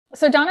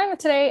So Donna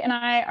today and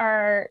I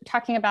are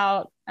talking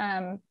about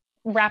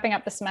wrapping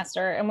up the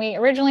semester, and we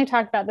originally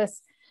talked about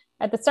this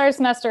at the start of the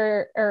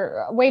semester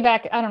or way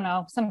back. I don't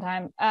know,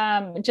 sometime.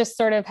 Just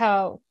sort of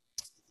how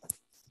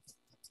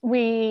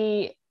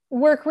we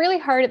work really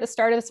hard at the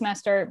start of the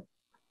semester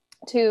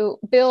to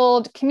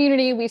build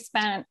community. We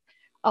spent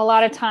a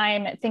lot of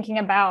time thinking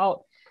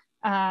about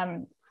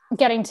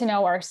getting to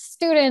know our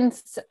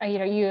students.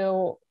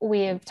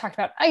 We've talked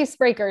about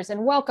icebreakers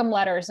and welcome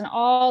letters and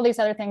all these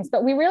other things,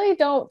 but we really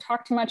don't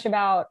talk too much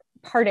about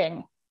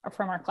parting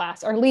from our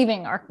class or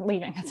ending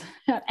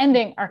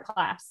our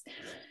class.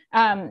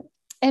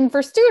 And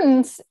for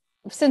students,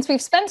 since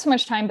we've spent so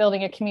much time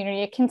building a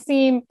community, it can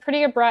seem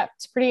pretty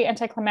abrupt, pretty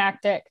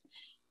anticlimactic.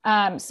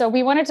 So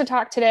we wanted to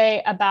talk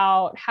today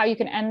about how you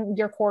can end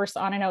your course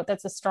on a note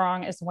that's as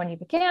strong as the one you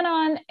began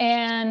on,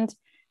 and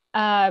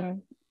a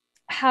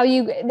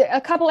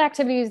couple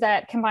activities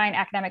that combine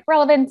academic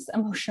relevance,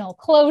 emotional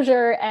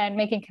closure, and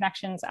making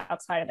connections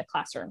outside of the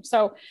classroom.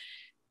 So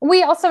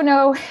we also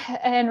know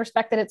and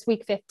respect that it's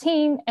week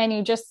 15, and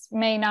you just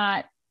may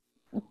not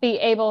be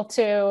able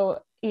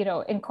to,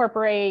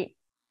 incorporate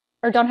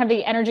or don't have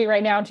the energy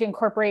right now to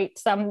incorporate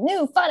some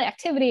new fun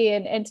activity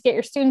and to get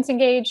your students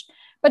engaged.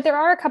 But there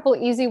are a couple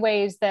of easy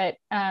ways that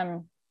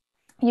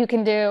you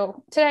can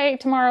do today,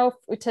 tomorrow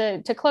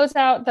to close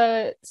out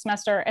the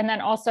semester, and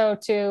then also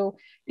to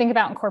think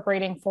about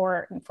incorporating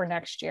for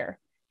next year.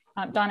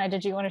 Donna,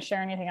 did you want to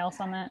share anything else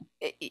on that?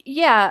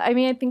 Yeah, I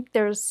mean, I think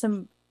there's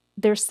some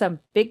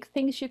big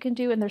things you can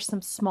do and there's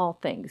some small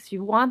things.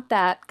 You want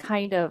that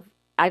kind of,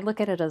 I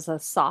look at it as a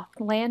soft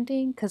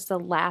landing because the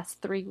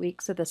last 3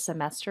 weeks of the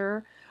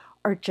semester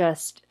are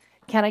just,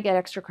 can I get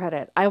extra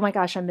credit? Oh my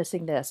gosh, I'm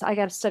missing this. I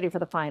got to study for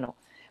the final.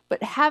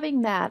 But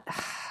having that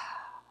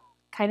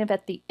kind of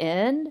at the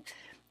end,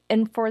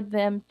 and for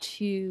the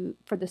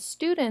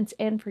students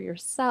and for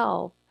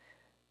yourself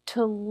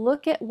to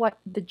look at what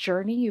the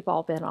journey you've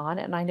all been on,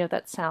 and I know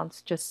that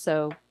sounds just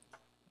so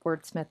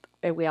wordsmith,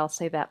 we all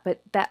say that,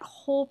 but that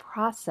whole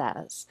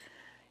process,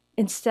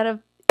 instead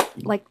of,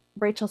 like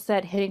Rachel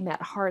said, hitting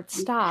that hard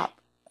stop,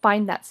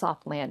 find that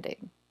soft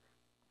landing.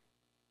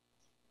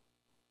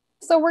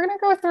 So we're going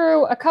to go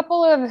through a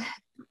couple of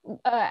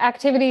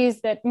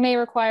activities that may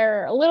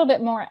require a little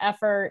bit more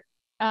effort,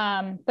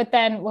 but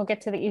then we'll get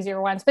to the easier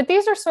ones. But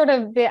these are sort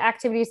of the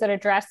activities that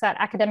address that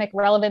academic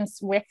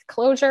relevance with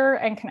closure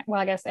and,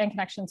 and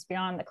connections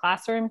beyond the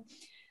classroom.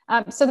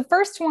 So the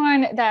first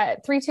one,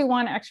 that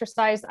 3-2-1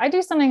 exercise, I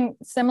do something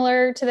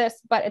similar to this,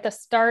 but at the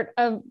start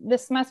of the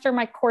semester,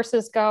 my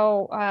courses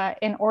go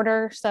in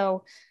order.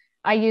 So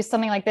I use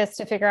something like this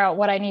to figure out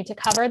what I need to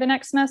cover the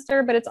next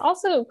semester, but it's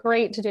also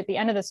great to do at the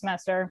end of the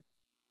semester.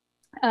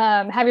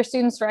 Have your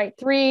students write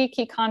 3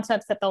 key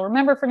concepts that they'll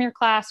remember from your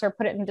class, or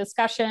put it in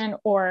discussion,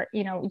 or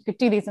you could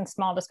do these in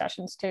small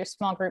discussions too,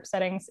 small group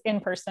settings, in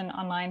person,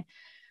 online.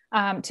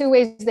 Two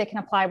ways they can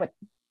apply what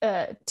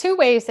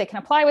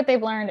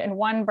they've learned, and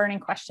one burning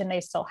question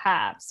they still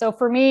have. So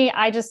for me,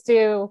 I just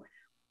do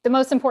the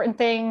most important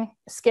thing,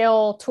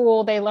 skill,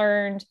 tool they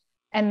learned,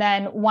 and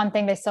then one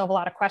thing they still have a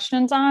lot of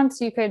questions on.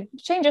 So you could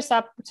change this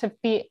up to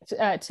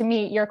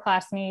meet your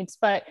class needs,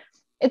 but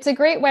it's a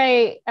great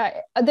way.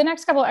 The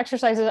next couple of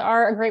exercises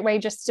are a great way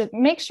just to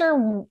make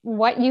sure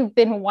what you've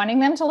been wanting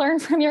them to learn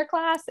from your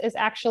class is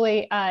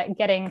actually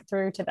getting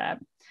through to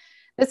them.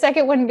 The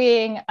second one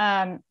being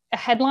a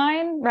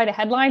headline, write a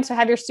headline. So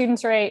have your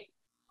students write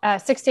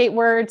 6 to 8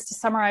 words to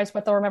summarize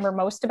what they'll remember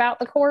most about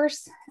the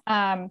course.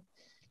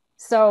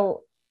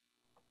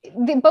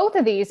 Both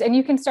of these, and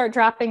you can start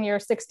dropping your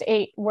 6 to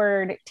 8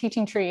 word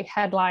teaching tree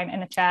headline in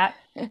the chat.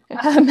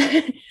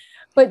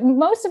 But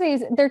most of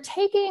these, they're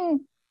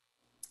taking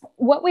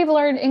what we've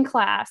learned in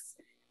class.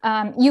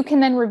 You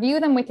can then review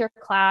them with your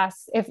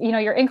class if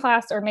you're in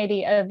class, or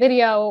maybe a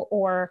video,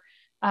 or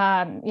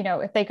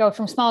if they go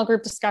from small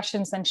group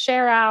discussions and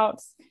share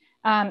outs.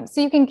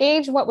 So you can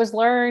gauge what was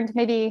learned,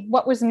 maybe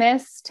what was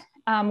missed,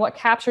 what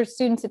captured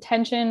students'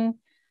 attention.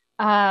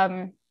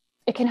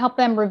 It can help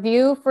them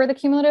review for the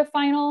cumulative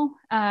final,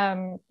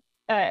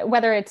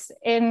 whether it's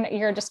in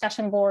your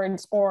discussion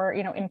boards or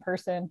in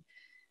person.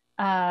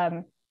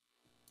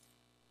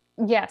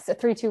 Yes, a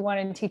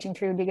 3-2-1 in teaching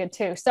tree would be good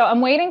too. So I'm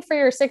waiting for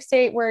your 6 to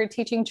 8 word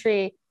teaching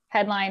tree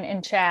headline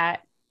in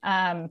chat.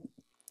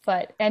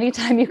 But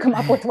anytime you come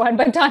up with one,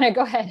 but Donna,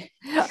 go ahead.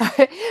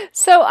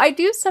 So I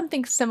do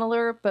something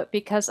similar, but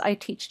because I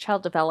teach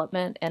child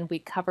development and we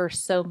cover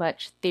so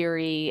much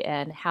theory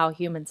and how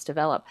humans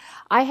develop,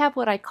 I have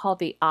what I call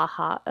the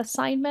AHA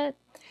assignment.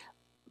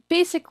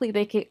 Basically,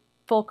 they get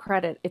full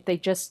credit if they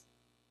just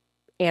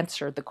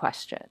answer the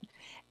question.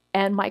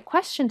 And my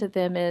question to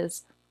them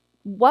is,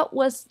 what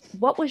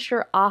was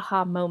your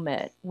aha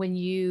moment when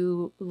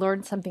you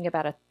learned something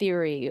about a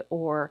theory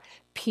or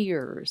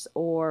peers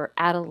or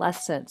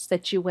adolescence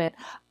that you went,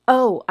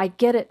 oh, I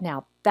get it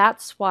now.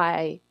 That's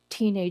why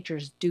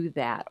teenagers do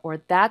that,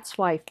 or that's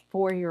why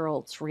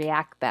 4-year-olds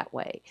react that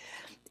way.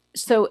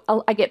 So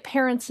I get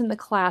parents in the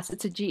class.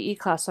 It's a GE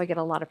class, so I get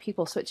a lot of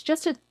people. So it's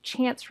just a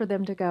chance for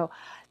them to go,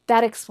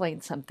 that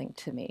explains something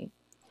to me.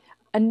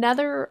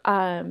 Another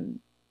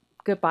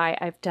goodbye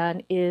I've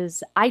done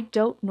is I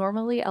don't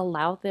normally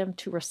allow them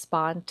to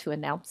respond to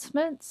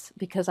announcements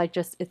because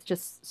it's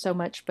just so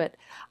much, but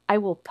I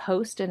will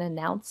post an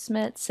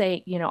announcement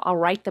saying, I'll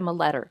write them a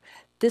letter.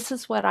 This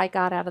is what I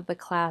got out of the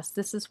class.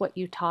 This is what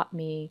you taught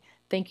me.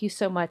 Thank you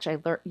so much. I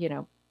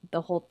learned,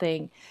 the whole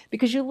thing,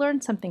 because you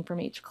learn something from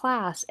each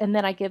class, and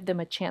then I give them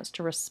a chance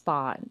to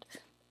respond.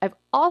 I've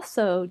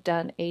also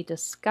done a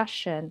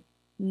discussion,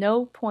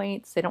 no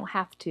points, they don't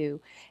have to.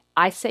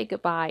 I say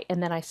goodbye,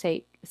 and then I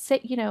say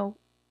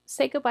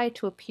goodbye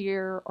to a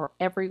peer or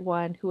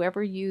everyone,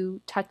 whoever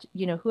you touch,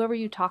 whoever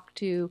you talk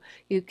to,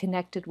 you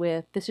connected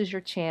with. This is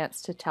your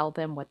chance to tell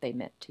them what they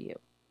meant to you.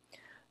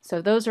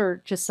 So those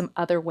are just some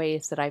other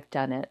ways that I've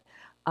done it.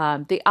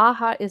 The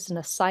AHA is an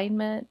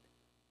assignment,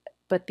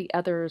 but the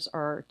others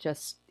are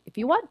just if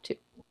you want to.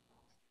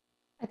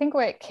 I think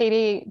what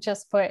Katie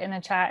just put in the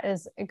chat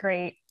is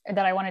great,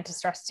 that I wanted to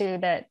stress too,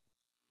 that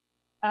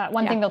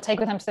one thing they'll take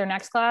with them to their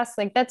next class.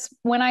 Like that's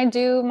when I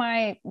do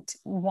my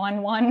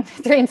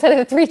 1-1-3 instead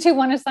of the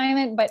 3-2-1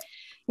 assignment. But,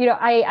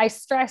 I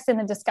stress in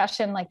the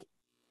discussion, like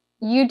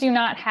you do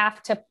not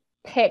have to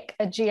pick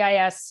a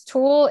GIS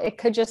tool. It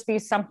could just be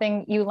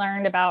something you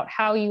learned about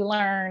how you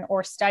learn,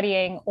 or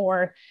studying,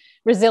 or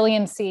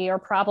resiliency, or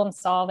problem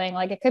solving.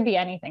 Like it could be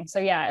anything. So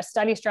yeah, a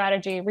study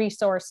strategy,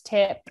 resource,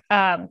 tip,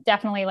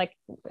 definitely like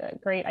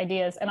great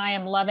ideas. And I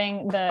am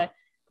loving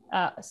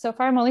so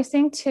far I'm only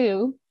seeing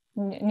 2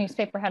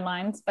 newspaper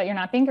headlines, but you're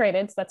not being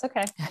graded, so that's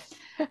okay.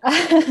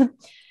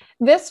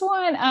 This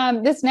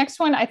next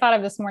one I thought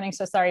of this morning.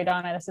 So sorry,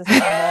 Donna, this is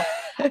terrible.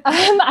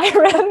 I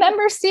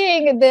remember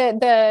seeing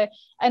the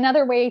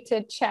another way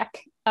to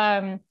check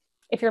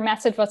if your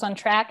message was on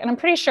track, and I'm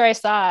pretty sure I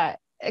saw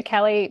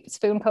Kelly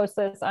Spoon post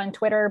this on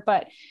Twitter,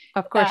 but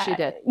of course she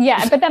did.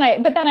 Yeah, but then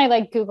I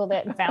like Googled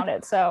it and found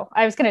it. So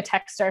I was going to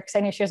text her because I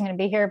knew she was going to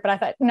be here, but I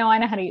thought, no, I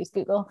know how to use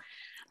Google.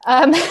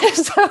 So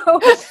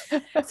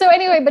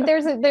anyway, but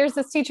there's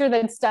this teacher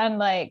that's done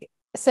like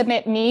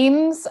submit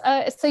memes.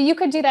 So you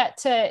could do that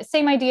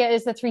same idea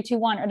as the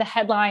 3-2-1 or the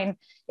headline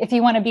if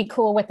you want to be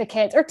cool with the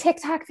kids, or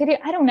TikTok video.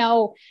 I don't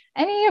know,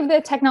 any of the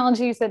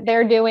technologies that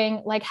they're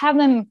doing, like have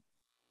them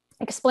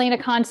explain a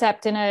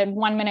concept in a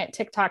 1-minute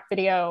TikTok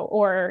video,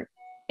 or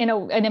in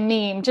a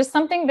meme, just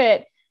something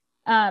that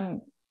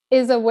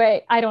is a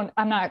way.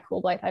 I'm not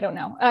cool, Blythe. I don't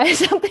know.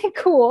 Something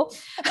cool,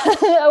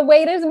 a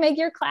way to make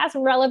your class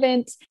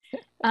relevant.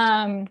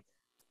 So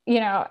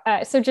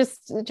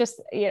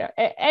just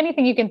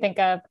anything you can think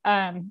of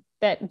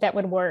that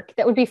would work,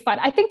 that would be fun.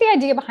 I think the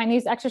idea behind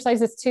these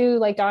exercises too,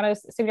 like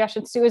Donna's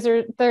suggestions too, is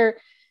they're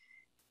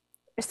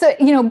so,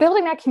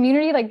 building that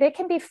community, like they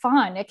can be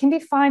fun. It can be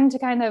fun to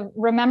kind of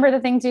remember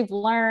the things you've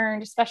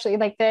learned, especially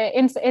like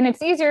and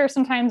it's easier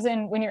sometimes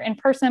when you're in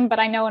person, but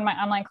I know in my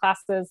online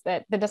classes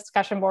that the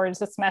discussion boards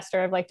this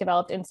semester have like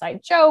developed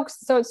inside jokes.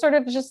 So it's sort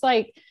of just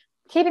like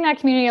keeping that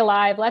community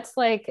alive. Let's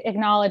like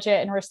acknowledge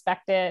it and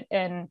respect it,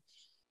 and,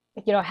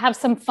 have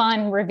some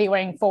fun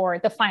reviewing for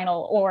the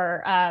final,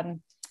 or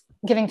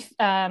giving,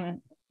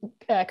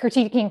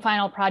 critiquing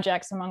final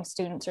projects among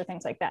students or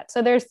things like that.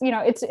 So there's,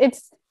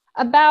 it's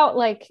about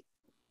like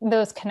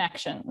those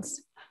connections.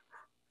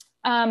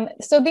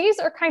 So these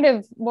are kind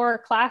of more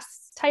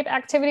class type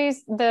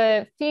activities.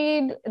 The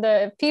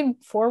feed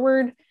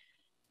forward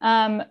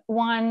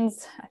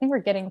ones, I think we're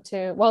getting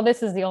to, well,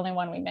 this is the only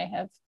one we may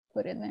have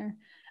put in there.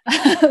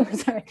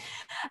 Sorry.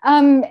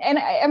 And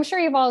I'm sure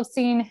you've all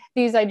seen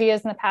these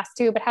ideas in the past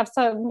too, but have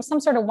some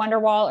sort of wonder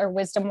wall or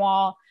wisdom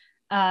wall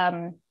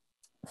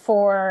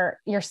for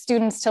your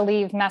students to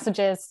leave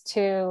messages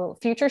to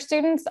future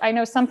students. I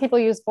know some people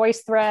use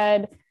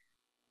VoiceThread,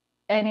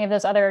 any of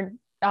those other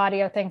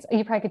audio things.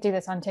 You probably could do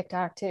this on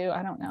TikTok too.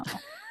 I don't know.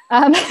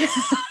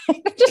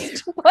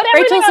 Just put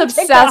Rachel's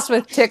obsessed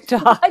with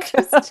TikTok.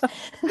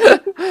 No,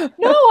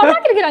 I'm not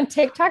going to get on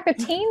TikTok. The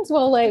teens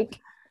will like.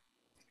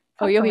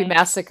 Oh, you'll be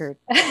massacred.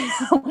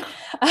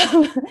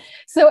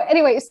 So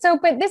anyway,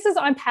 but this is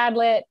on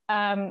Padlet.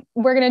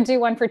 We're going to do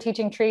one for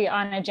Teaching Tree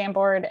on a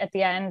Jamboard at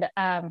the end,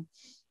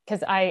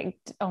 because I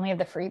only have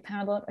the free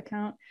Padlet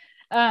account.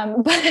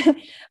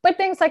 But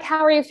things like,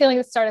 how are you feeling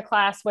at the start of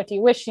class? What do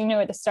you wish you knew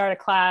at the start of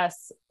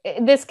class?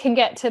 This can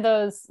get to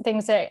those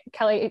things that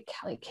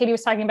Katie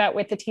was talking about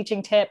with the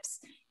teaching tips,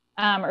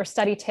 or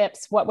study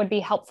tips. What would be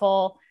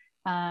helpful?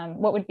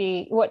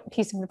 What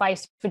piece of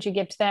advice would you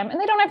give to them? And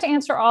they don't have to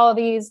answer all of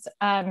these.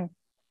 And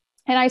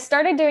I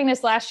started doing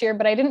this last year,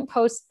 but I didn't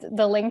post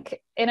the link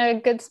in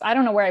I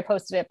don't know where I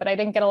posted it, but I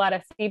didn't get a lot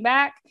of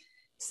feedback.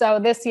 So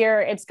this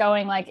year it's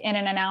going like in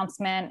an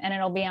announcement, and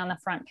it'll be on the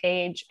front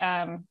page.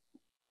 I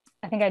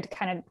think I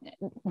kind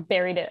of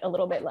buried it a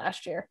little bit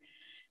last year,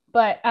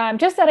 but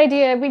just that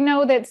idea. We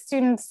know that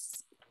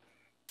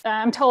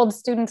I'm told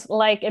students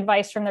like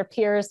advice from their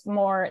peers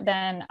more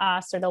than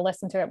us, or they'll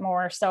listen to it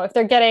more. So if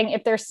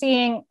they're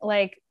seeing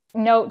like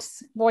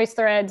notes, voice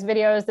threads,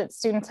 videos that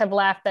students have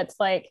left, that's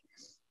like,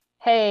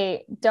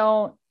 hey,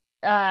 don't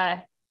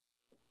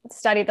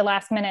study at the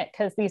last minute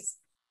because these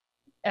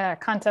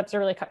concepts are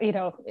really,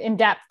 in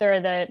depth, or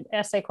the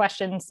essay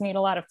questions need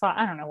a lot of thought.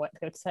 I don't know what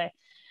they would say.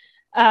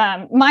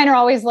 Mine are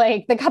always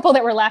like, the couple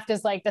that were left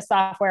is like, the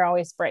software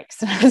always breaks.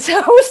 So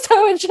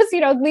it's just,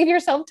 leave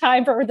yourself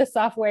time for the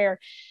software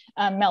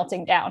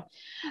melting down,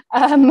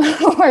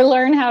 or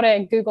learn how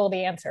to Google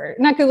the answer,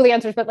 not Google the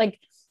answers, but like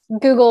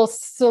Google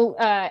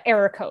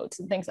error codes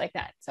and things like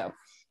that. So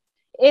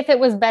if it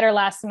was better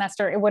last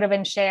semester, it would have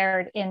been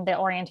shared in the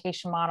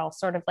orientation model,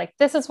 sort of like,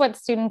 this is what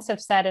students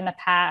have said in the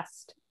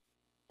past,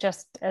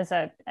 just as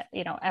a,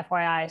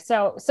 FYI.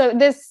 So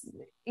this,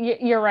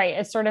 you're right.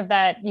 It's sort of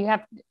that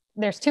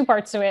there's two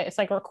parts to it. It's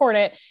like, record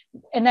it,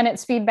 and then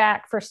it's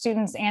feedback for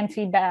students and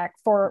feedback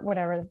for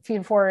whatever,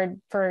 feed forward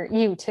for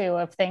you too,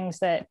 of things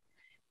that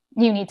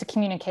you need to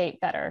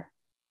communicate better,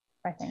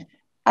 I think.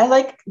 I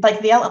like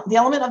the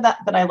element of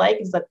that I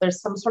like is that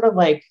there's some sort of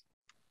like,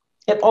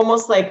 it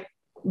almost like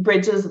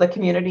bridges the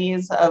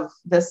communities of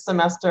this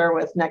semester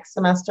with next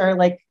semester.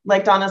 Like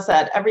Donna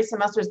said, every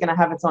semester is going to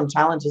have its own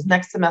challenges.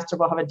 Next semester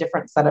we'll have a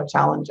different set of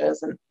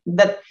challenges, and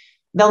that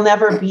they'll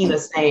never be the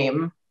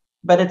same,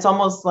 but it's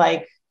almost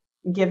like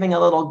giving a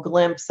little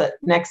glimpse at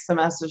next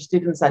semester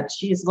students that,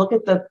 geez, look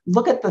at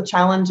the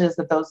challenges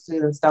that those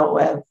students dealt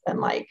with, and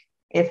like,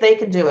 if they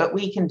can do it,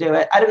 we can do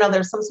it. I don't know,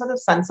 there's some sort of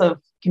sense of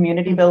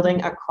community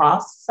building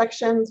across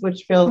sections,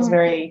 which feels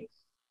very,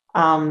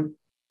 I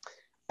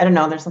don't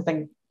know, there's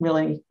something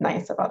really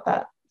nice about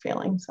that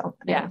feeling. So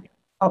yeah,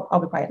 I'll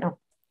be quiet now.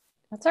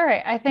 That's all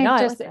right. I think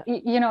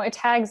it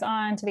tags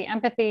on to the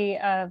empathy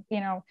of,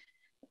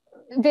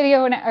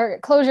 video or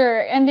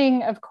closure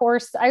ending. Of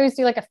course, I always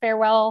do like a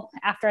farewell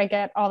after I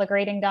get all the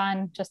grading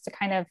done, just to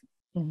kind of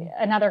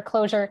another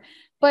closure.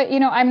 But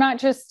I'm not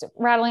just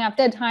rattling off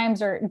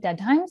deadlines or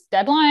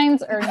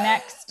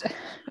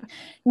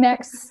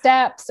next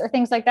steps or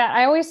things like that.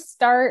 I always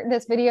start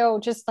this video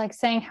just like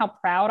saying how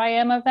proud I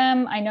am of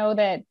them. I know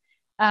that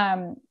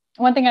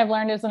one thing I've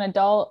learned as an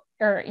adult,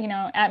 or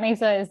at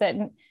Mesa, is that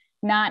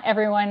not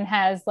everyone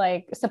has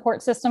like a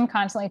support system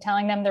constantly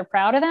telling them they're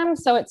proud of them.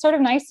 So it's sort of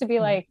nice to be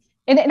like,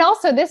 and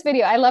also this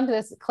video, I loved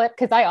this clip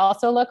because I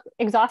also look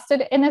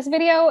exhausted in this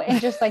video and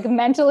just like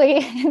mentally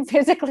and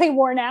physically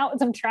worn out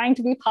as I'm trying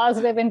to be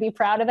positive and be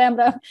proud of them.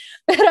 But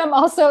I'm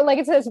also, like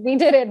it says, we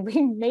did it.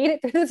 We made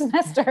it through the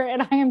semester,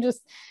 and I am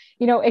just,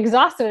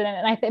 exhausted in it.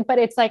 And I think, but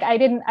it's like,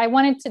 I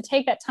wanted to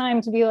take that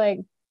time to be like,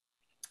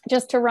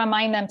 just to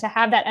remind them to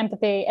have that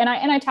empathy. And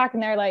I talk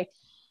in there like,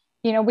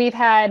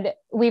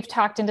 we've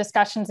talked in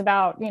discussions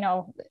about,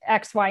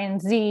 X, Y,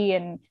 and Z,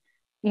 and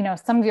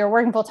some of you are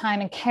working full time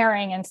and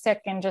caring and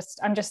sick, and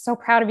I'm just so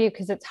proud of you,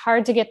 because it's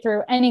hard to get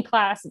through any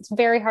class. It's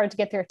very hard to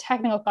get through a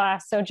technical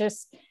class. So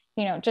just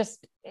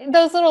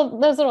those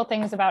little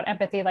things about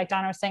empathy, like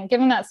Donna was saying, give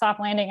them that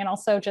soft landing, and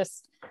also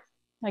just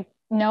like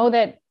know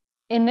that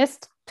in this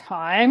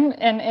time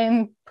and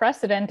in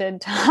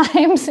precedented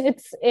times,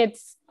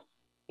 it's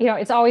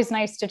always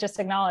nice to just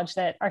acknowledge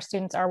that our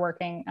students are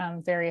working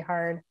very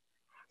hard.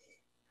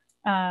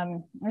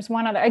 There's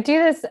one other, I do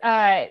this,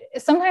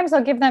 sometimes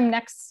I'll give them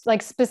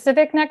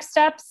specific next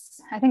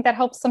steps. I think that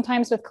helps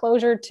sometimes with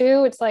closure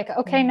too. It's like,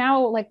 okay,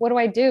 now, like, what do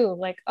I do?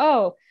 Like,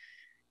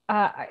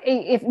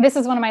 if this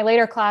is one of my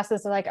later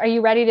classes, like, are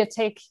you ready to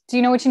do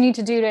you know what you need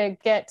to do to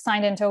get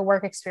signed into a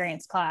work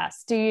experience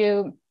class? Do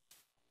you,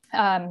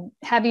 when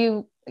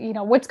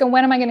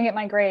am I going to get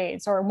my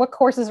grades, or what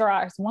courses are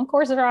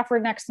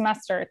offered next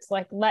semester? It's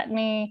like, let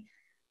me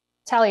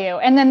tell you.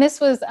 And then this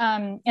was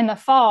in the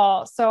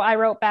fall. So I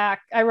wrote,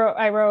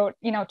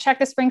 check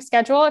the spring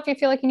schedule. If you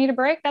feel like you need a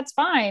break, that's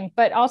fine.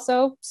 But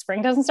also,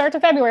 spring doesn't start to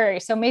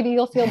February. So maybe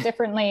you'll feel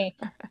differently.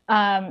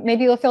 At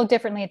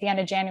the end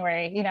of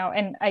January,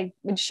 and I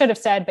should have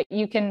said, but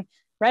you can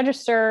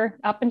register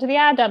up into the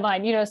ad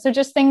deadline, so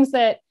just things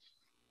that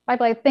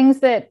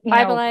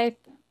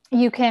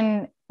you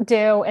can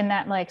do, and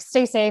that, like,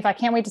 stay safe. I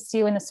can't wait to see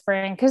you in the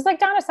spring. Cause like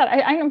Donna said,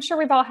 I'm sure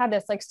we've all had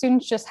this, like,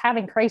 students just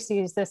having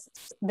crises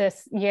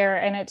this year.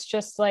 And it's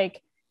just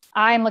like,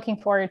 I'm looking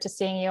forward to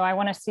seeing you. I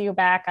want to see you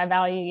back. I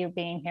value you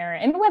being here.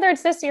 And whether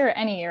it's this year or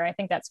any year, I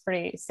think that's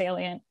pretty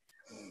salient.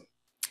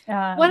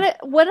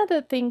 One of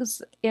the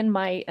things in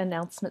my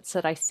announcements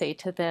that I say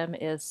to them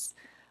is,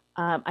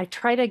 I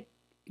try to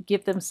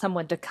give them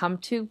someone to come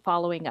to,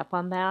 following up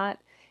on that,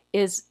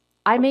 is,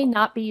 I may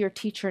not be your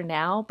teacher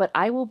now, but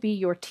I will be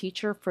your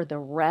teacher for the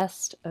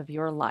rest of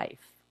your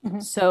life.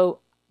 Mm-hmm. So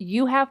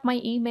you have my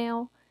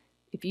email.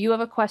 If you have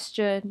a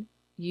question,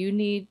 you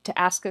need to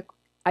ask,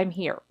 I'm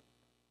here.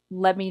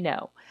 Let me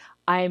know.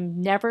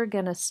 I'm never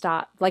going to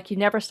stop. Like, you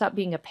never stop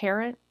being a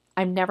parent.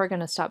 I'm never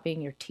going to stop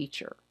being your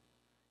teacher.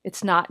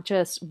 It's not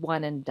just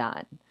one and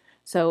done.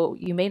 So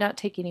you may not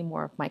take any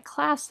more of my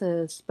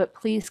classes, but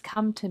please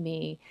come to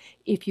me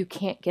if you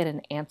can't get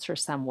an answer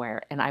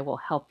somewhere, and I will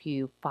help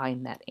you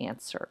find that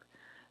answer.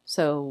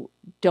 So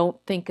don't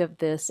think of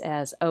this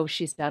as, oh,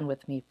 she's done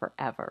with me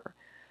forever,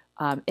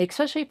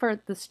 especially for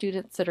the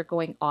students that are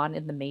going on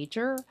in the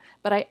major.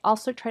 But I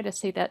also try to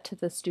say that to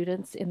the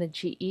students in the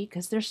GE,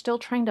 because they're still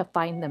trying to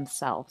find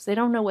themselves. They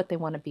don't know what they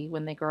want to be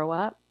when they grow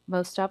up,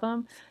 most of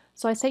them.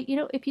 So I say,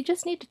 if you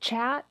just need to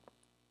chat,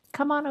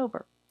 come on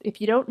over. If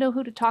you don't know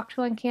who to talk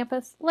to on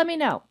campus, let me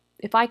know.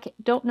 If I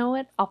don't know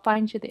it, I'll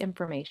find you the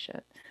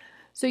information.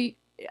 So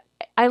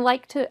I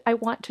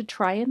want to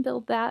try and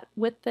build that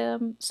with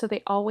them so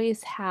they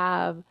always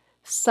have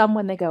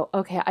someone they go,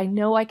 okay, I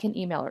know I can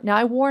email her. Now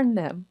I warn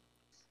them,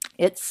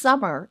 it's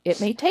summer.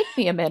 It may take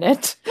me a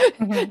minute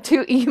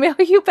to email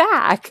you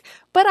back,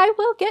 but I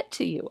will get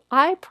to you.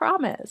 I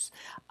promise.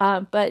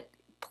 But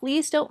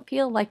please don't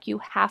feel like you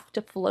have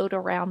to float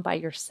around by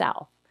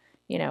yourself.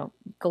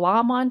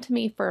 Glom onto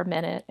me for a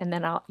minute, and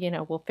then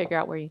we'll figure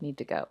out where you need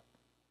to go.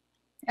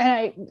 And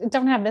I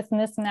don't have this in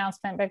this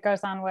announcement, but it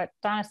goes on what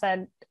Donna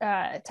said.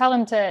 Tell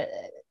them to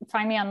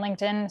find me on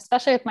LinkedIn,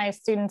 especially with my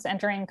students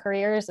entering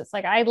careers. It's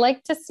like, I'd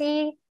like to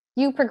see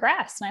you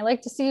progress and I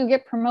like to see you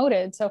get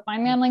promoted. So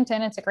find me on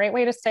LinkedIn. It's a great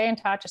way to stay in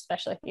touch,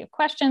 especially if you have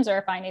questions, or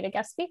if I need a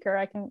guest speaker,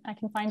 I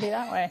can find you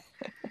that way,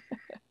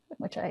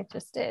 which I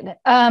just did.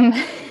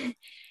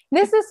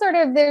 This is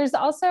there's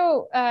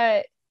also,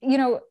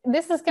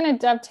 this is going to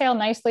dovetail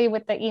nicely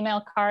with the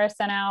email Cara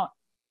sent out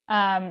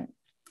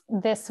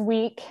this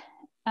week,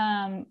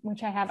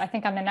 which I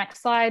think on the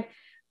next slide.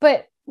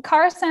 But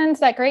Cara sends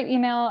that great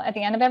email at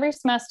the end of every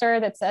semester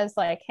that says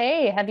like,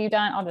 hey, have you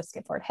done, I'll just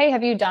skip forward. Hey,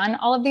 have you done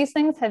all of these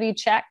things? Have you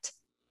checked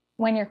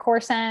when your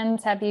course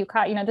ends? Have you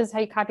this is how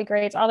you copy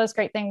grades, all those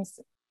great things.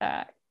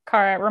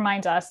 Cara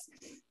reminds us.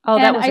 Oh,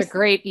 that was a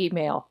great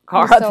email,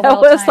 Cara. So that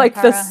was like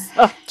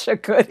such a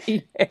good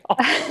email.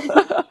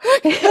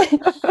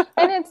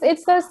 And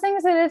it's those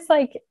things that it's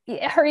like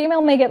her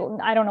email may get,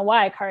 I don't know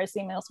why Cara's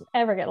emails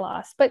ever get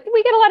lost, but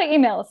we get a lot of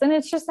emails, and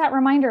it's just that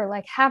reminder,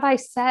 like, have I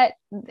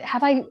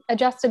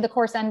adjusted the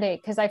course end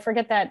date? Because I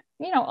forget that,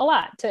 a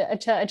lot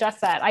to adjust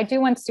that. I do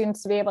want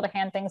students to be able to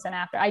hand things in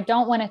after. I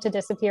don't want it to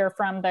disappear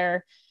from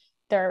their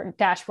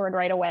dashboard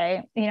right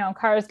away.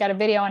 Cara's got a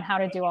video on how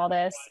to do all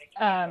this.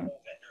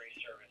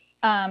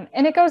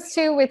 And it goes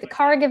to with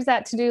Cara gives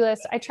that to-do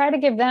list. I try to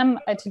give them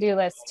a to-do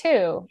list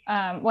too.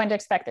 When to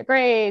expect their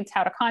grades,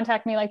 how to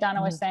contact me, like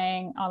Donna was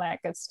saying, all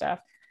that good stuff.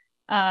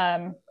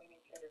 And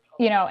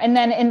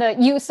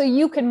then so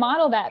you can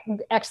model that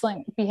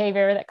excellent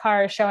behavior that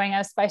Cara is showing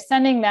us by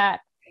sending that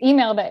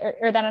email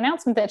or that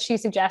announcement that she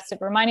suggested,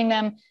 reminding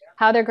them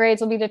how their grades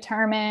will be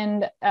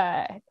determined.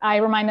 I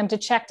remind them to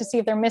check to see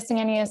if they're missing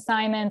any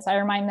assignments. I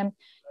remind them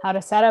how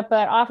to set up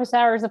an office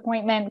hours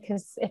appointment,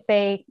 because if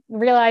they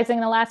realizing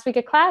the last week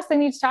of class they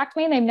need to talk to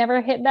me and they've never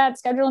hit that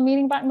schedule a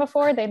meeting button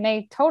before, they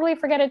may totally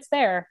forget it's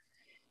there.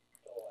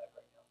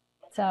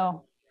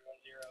 So,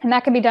 and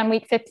that could be done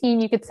week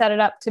 15. You could set it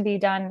up to be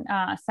done,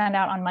 send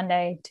out on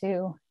Monday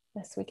too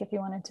this week if you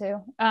wanted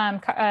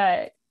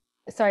to.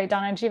 Sorry,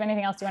 Donna, do you have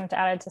anything else you wanted to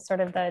add to sort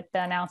of the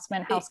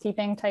announcement,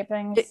 housekeeping type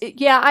things?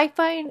 Yeah, I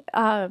find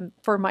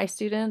for my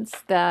students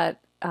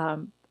that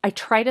I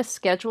try to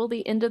schedule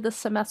the end of the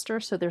semester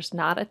so there's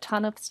not a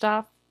ton of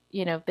stuff.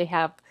 They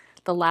have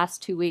the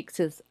last 2 weeks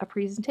is a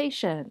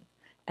presentation,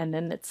 and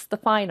then it's the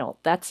final.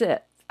 That's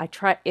it. I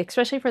try,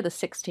 especially for the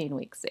 16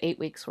 weeks. The 8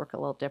 weeks work a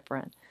little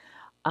different.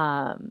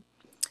 And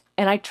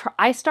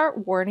I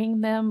start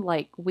warning them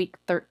like week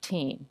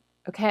 13.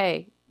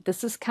 Okay,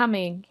 this is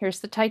coming. Here's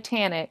the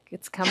Titanic.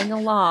 It's coming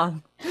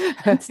along.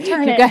 Let's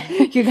turn you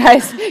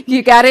guys,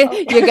 you gotta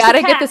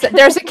get this.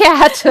 There's a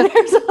cat.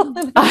 There's a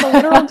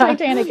literal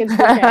Titanic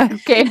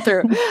came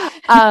through.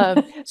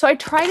 So I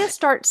try to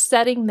start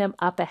setting them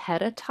up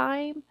ahead of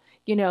time.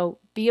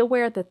 Be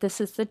aware that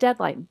this is the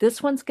deadline.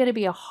 This one's going to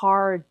be a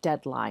hard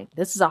deadline.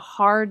 This is a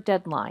hard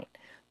deadline.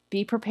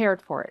 Be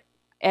prepared for it.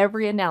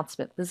 Every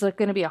announcement, this is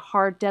going to be a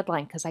hard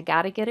deadline because I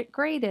got to get it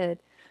graded.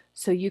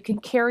 So you can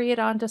carry it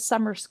on to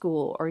summer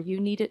school, or you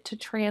need it to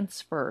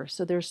transfer.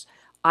 So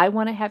I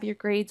want to have your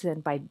grades in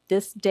by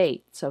this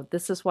date. So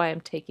this is why I'm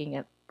taking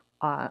it.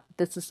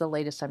 This is the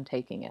latest I'm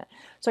taking it.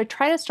 So I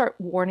try to start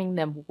warning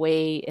them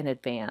way in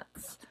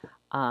advance.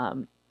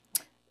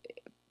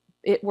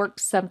 It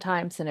works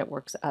sometimes and it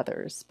works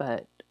others,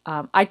 but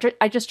I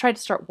just try to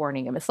start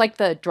warning them. It's like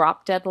the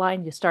drop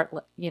deadline. You start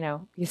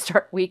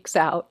weeks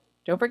out.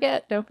 Don't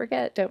forget.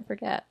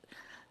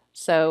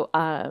 So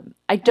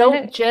I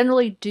don't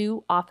generally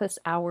do office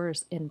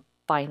hours in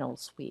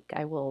finals week.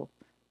 I will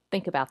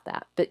think about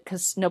that, but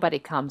because nobody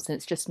comes and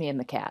it's just me and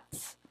the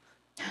cats.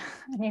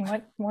 I mean,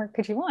 what more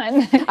could you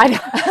want? I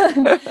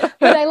know.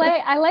 But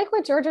I like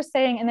what George is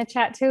saying in the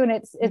chat too, and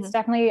it's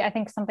definitely, I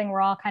think, something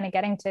we're all kind of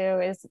getting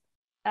to is,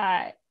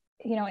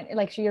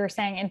 like you were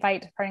saying,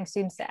 invite departing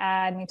students to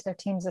add, meet their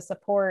teams of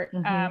support.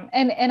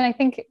 And I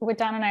think what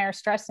Don and I are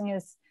stressing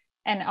is,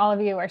 and all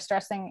of you are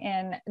stressing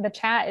in the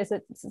chat, is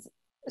that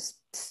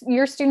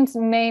your students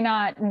may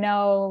not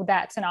know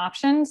that's an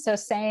option. So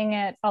saying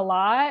it a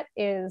lot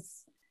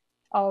is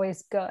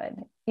always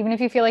good. Even if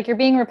you feel like you're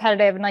being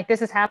repetitive and like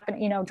this is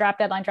happening, drop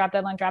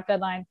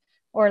deadline,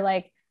 or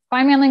like,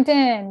 find me on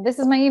LinkedIn. This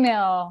is my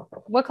email.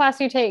 What class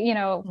do you take? Do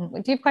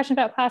you have questions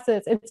about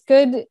classes? It's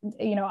good.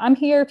 I'm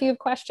here if you have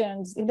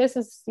questions. This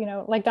is,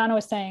 like Donna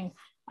was saying,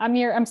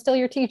 I'm still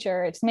your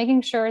teacher. It's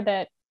making sure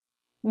that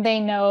they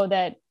know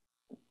that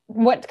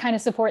what kind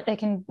of support they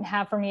can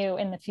have from you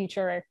in the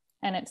future,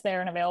 and it's there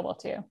and available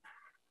to you.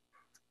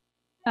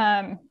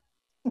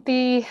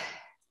 The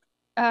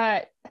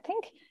I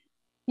think,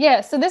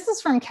 yeah, so this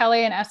is from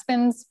Kelly and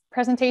Espen's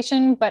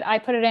presentation, but I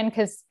put it in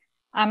because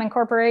I'm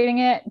incorporating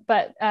it.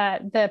 But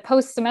the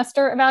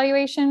post-semester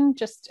evaluation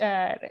just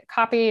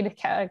copied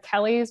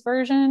Kelly's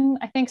version.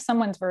 I think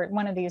someone's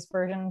one of these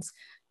versions,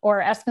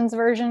 or Espen's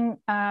version.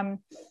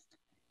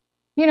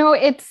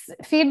 It's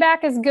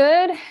feedback is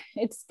good.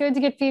 It's good to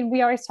get feedback.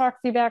 We always talk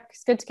feedback.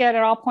 It's good to get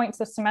at all points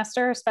of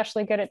semester,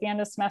 especially good at the end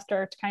of the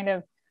semester to kind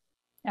of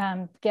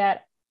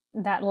get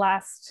that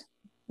last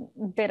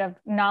bit of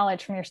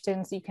knowledge from your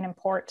students that you can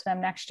import to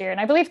them next year. And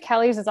I believe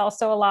Kelly's is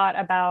also a lot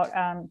about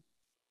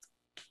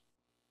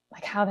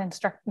like how the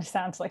instructor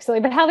sounds like silly,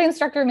 but how the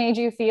instructor made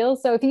you feel.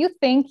 So if you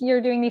think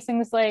you're doing these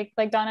things like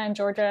Donna and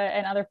Georgia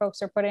and other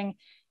folks are putting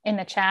in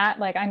the chat,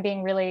 like I'm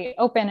being really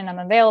open and I'm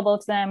available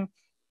to them,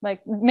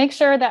 like make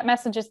sure that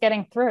message is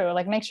getting through,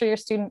 like make sure your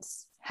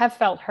students have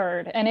felt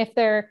heard. And if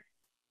they're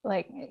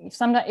like,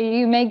 sometimes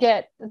you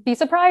may be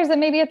surprised that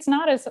maybe it's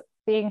not as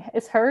being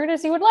as heard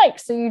as you would like.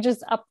 So you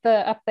just up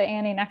the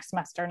ante next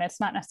semester, and it's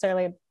not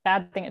necessarily a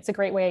bad thing. It's a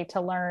great way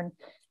to learn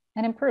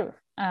and improve.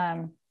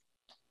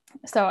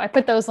 So I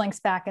put those links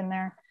back in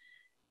there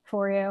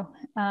for you.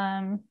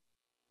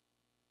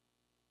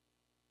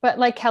 But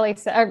like Kelly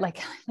said, or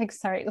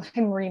sorry,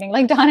 I'm reading,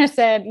 like Donna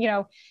said,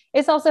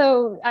 it's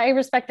also, I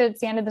respect that it's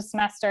the end of the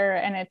semester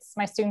and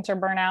my students are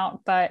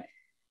burnout,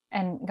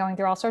 and going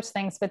through all sorts of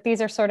things, but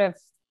these are sort of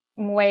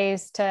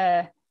ways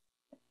to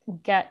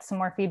get some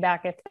more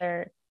feedback if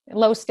they're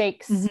low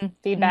stakes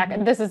feedback. Mm-hmm.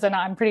 And this is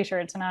I'm pretty sure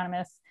it's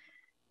anonymous.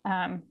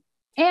 And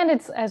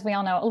it's, as we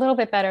all know, a little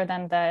bit better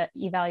than the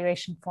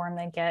evaluation form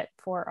they get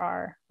for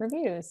our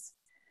reviews.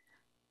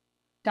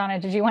 Donna,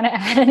 did you want to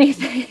add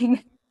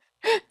anything?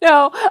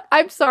 No,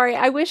 I'm sorry.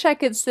 I wish I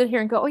could sit here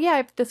and go, oh yeah, I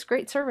have this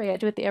great survey. I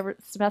do it every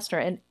semester.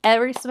 And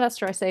every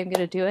semester I say I'm going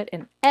to do it.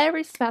 And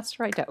every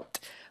semester I don't.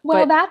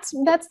 Well, that's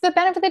the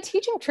benefit of the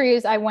teaching tree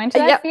is I went to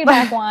that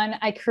feedback one.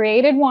 I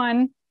created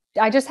one.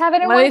 I just have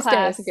it in one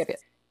class.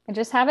 I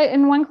just have it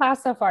in one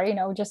class so far,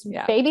 just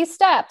baby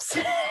steps.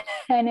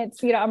 And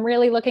it's, I'm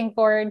really looking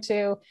forward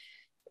to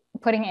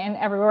putting it in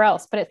everywhere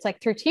else. But it's like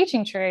through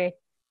teaching tree,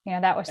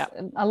 that was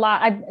a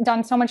lot. I've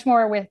done so much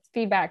more with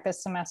feedback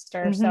this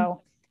semester. Mm-hmm.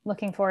 So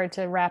looking forward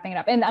to wrapping it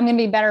up. And I'm going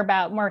to be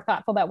more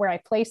thoughtful about where I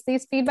place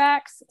these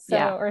feedbacks.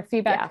 Or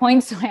feedback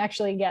points, so I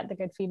actually get the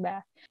good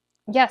feedback.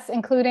 Yes,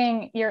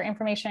 including your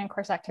information and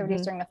course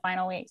activities during the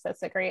final weeks.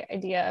 That's a great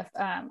idea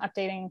of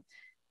updating,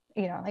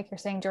 like you're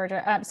saying,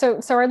 Georgia.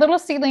 So our little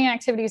seedling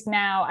activities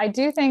now, I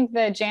do think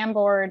the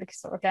Jamboard,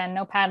 so again,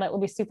 no Padlet, will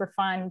be super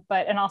fun,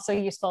 and also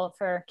useful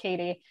for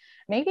Katie,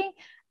 maybe.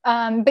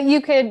 But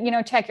you could,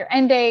 check your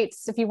end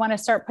dates if you want to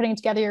start putting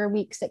together your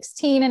week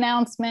 16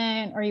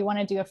 announcement, or you want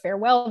to do a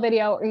farewell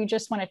video, or you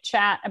just want to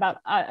chat about,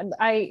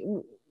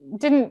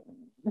 Donna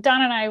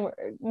and I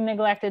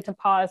neglected to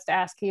pause to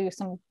ask you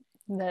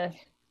the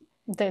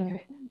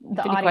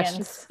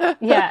audience.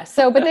 Yeah.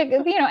 So, but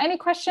any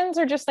questions,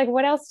 or just like,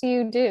 what else do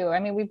you do? I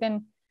mean, we've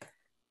been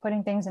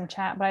putting things in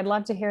chat, but I'd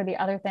love to hear the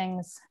other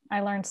things.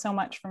 I learned so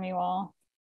much from you all.